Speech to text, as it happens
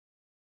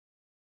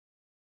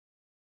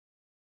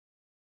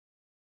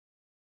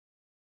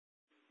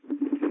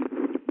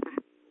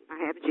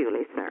have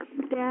Julie, sir.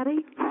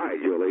 Daddy? Hi,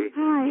 Julie.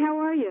 Hi, how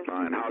are you?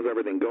 Fine. How's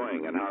everything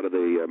going, and how did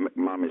the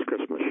Mommy's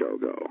Christmas show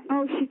go?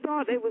 Oh, she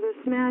thought it was a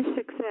smash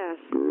success.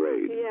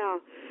 Great. Yeah.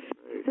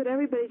 She said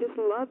everybody just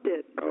loved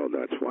it. Oh,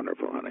 that's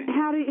wonderful, honey.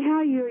 How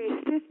are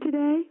you stiff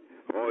today?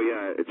 Oh,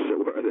 yeah,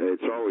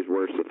 it's always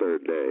worse the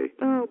third day.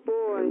 Oh,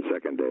 boy. And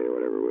second day or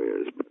whatever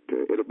it is, but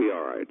it'll be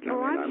all right.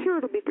 I'm sure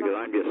it'll be fine. Because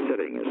I'm just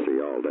sitting, you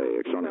see, all day.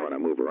 It's only when I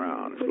move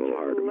around. It's a little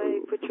hard to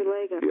move. Put your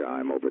leg up. Yeah,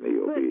 I'm over the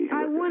EOB. But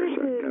I wanted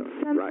to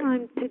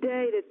sometime right.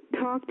 today to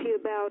talk to you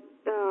about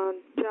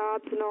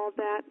jobs and all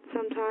that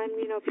sometime,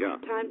 if you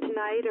have time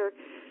tonight or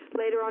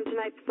later on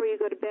tonight before you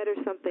go to bed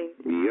or something.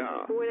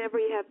 Yeah. Whenever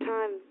you have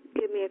time,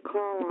 give me a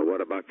call. Well,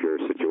 what about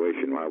your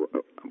situation? Why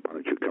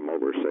don't you come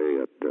over, say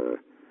at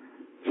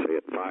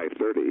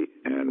 5:30,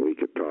 and we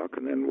could talk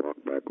and then walk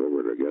back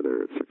over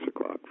together at 6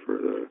 o'clock for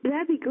the...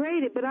 That'd be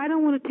great, but I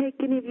don't want to take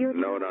any of your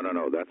time.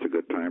 No. That's a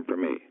good time for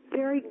me.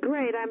 Very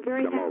great. I'm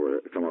very happy.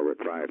 Come over at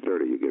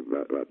 5:30. You give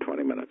about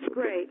 20 minutes. Okay?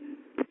 Great.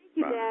 Thank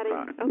you, Daddy.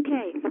 Bye.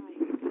 Okay,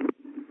 bye.